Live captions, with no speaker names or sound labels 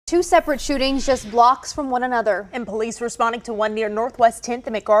Two separate shootings just blocks from one another. And police responding to one near Northwest 10th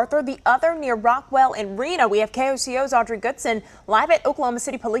and MacArthur, the other near Rockwell and Reno. We have KOCO's Audrey Goodson live at Oklahoma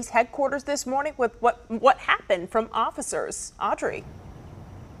City Police Headquarters this morning with what happened from officers. Audrey.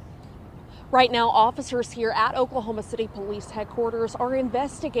 Right now, officers here at Oklahoma City Police Headquarters are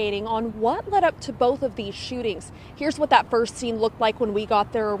investigating on what led up to both of these shootings. Here's what that first scene looked like when we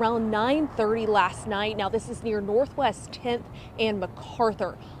got there around 9:30 last night. Now, this is near Northwest 10th and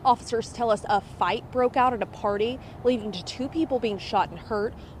MacArthur. Officers tell us a fight broke out at a party, leading to two people being shot and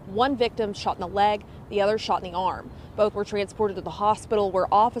hurt. One victim shot in the leg, the other shot in the arm. Both were transported to the hospital, where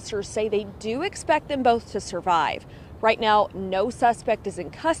officers say they do expect them both to survive. Right now, no suspect is in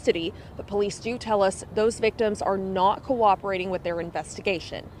custody, but police do tell us those victims are not cooperating with their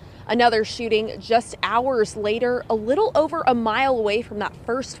investigation. Another shooting just hours later, a little over a mile away from that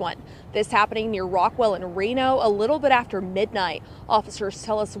first one. This happening near Rockwell and Reno a little bit after midnight. Officers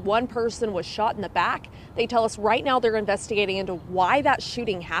tell us one person was shot in the back. They tell us right now they're investigating into why that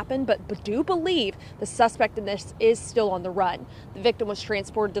shooting happened, but do believe the suspect in this is still on the run. The victim was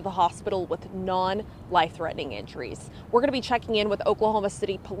transported to the hospital with non-life-threatening injuries. We're going to be checking in with Oklahoma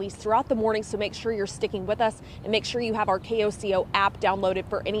City Police throughout the morning, so make sure you're sticking with us and make sure you have our KOCO app downloaded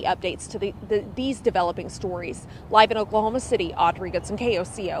for any updates to these developing stories. Live in Oklahoma City, Audrey Goodson,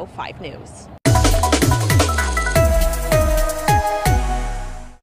 KOCO 5 News.